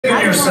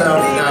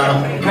yourself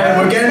now. Okay,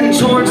 we're getting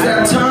towards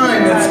that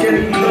time. It's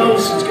getting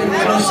close. It's getting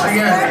close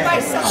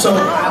again. So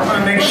I want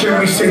to make sure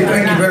we say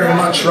thank you very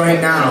much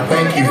right now.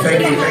 Thank you,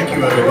 thank you, thank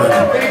you,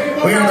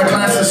 everybody. We are the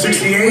class of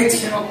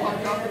 '68.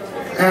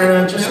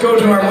 And just go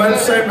to our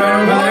website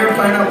right over there,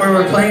 find out where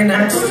we're playing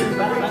next.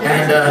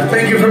 And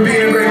thank you for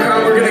being a great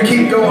crowd. We're going to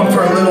keep going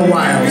for a little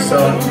while. So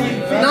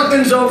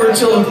nothing's over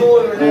until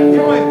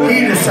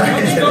he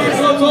decides it is.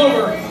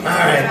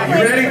 Alright, you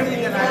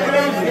ready?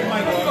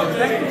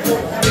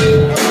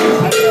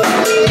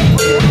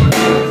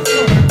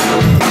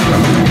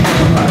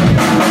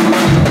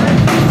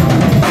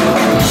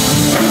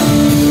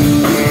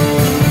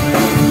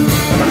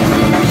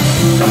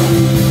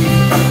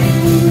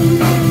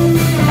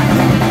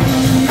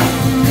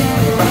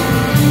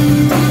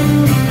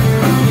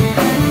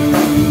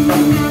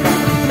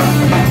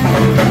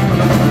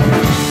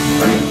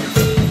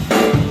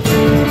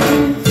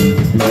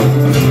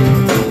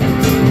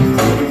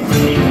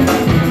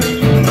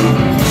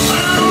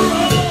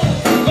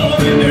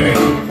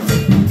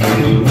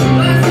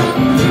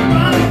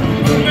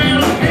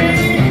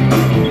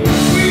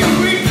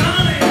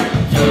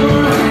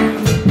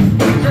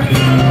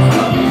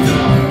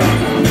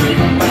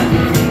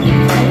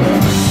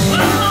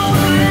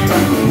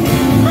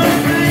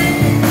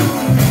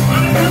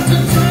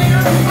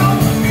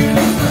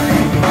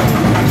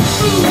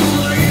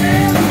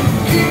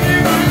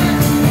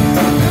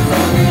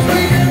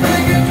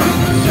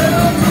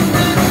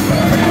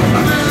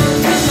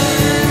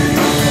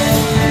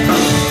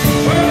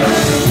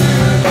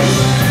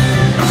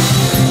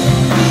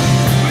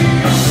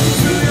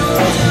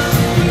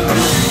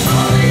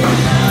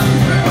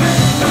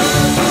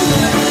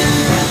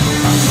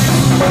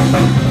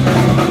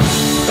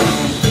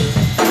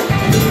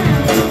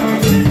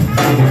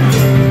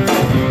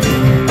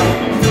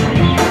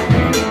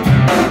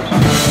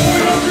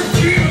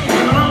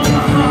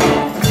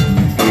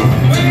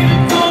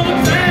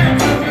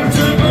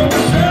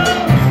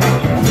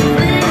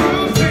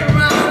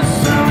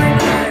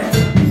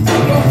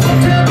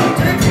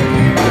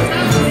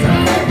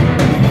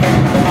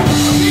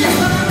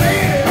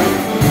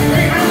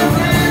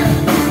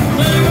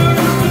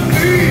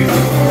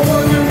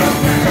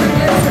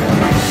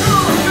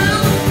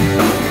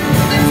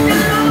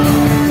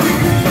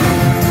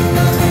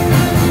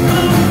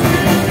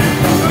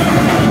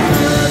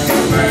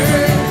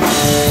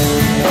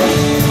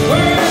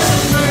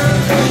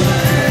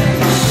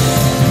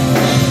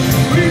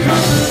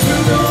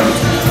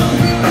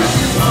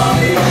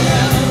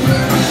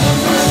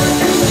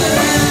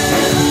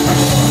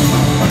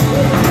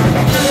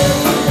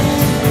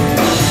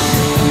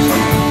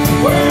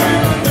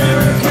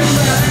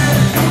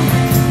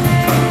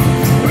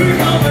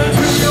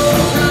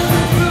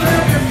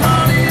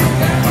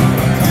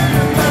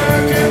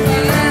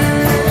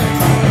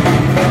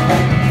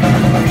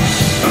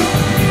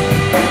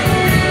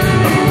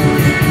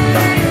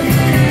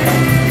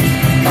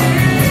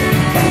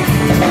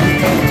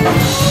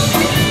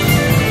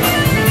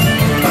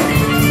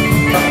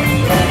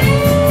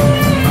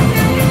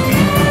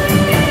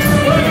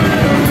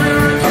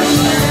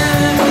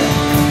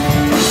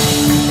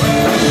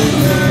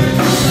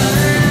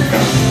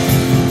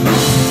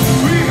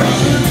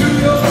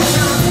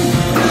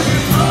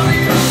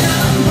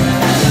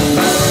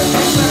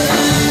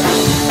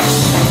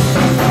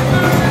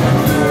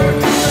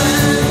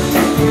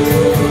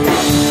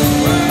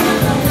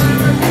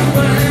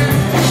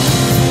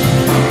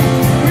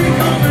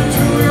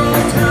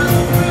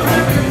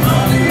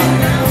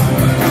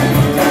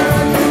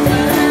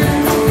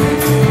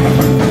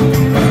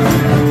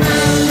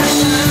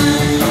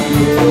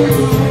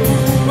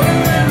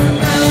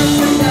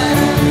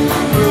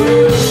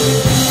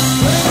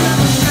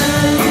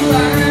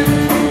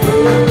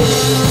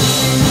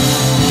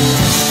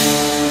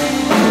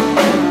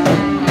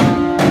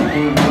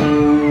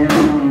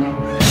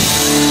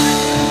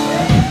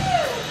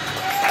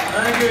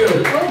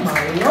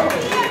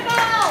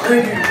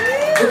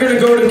 We're going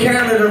to go to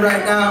Canada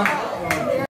right now.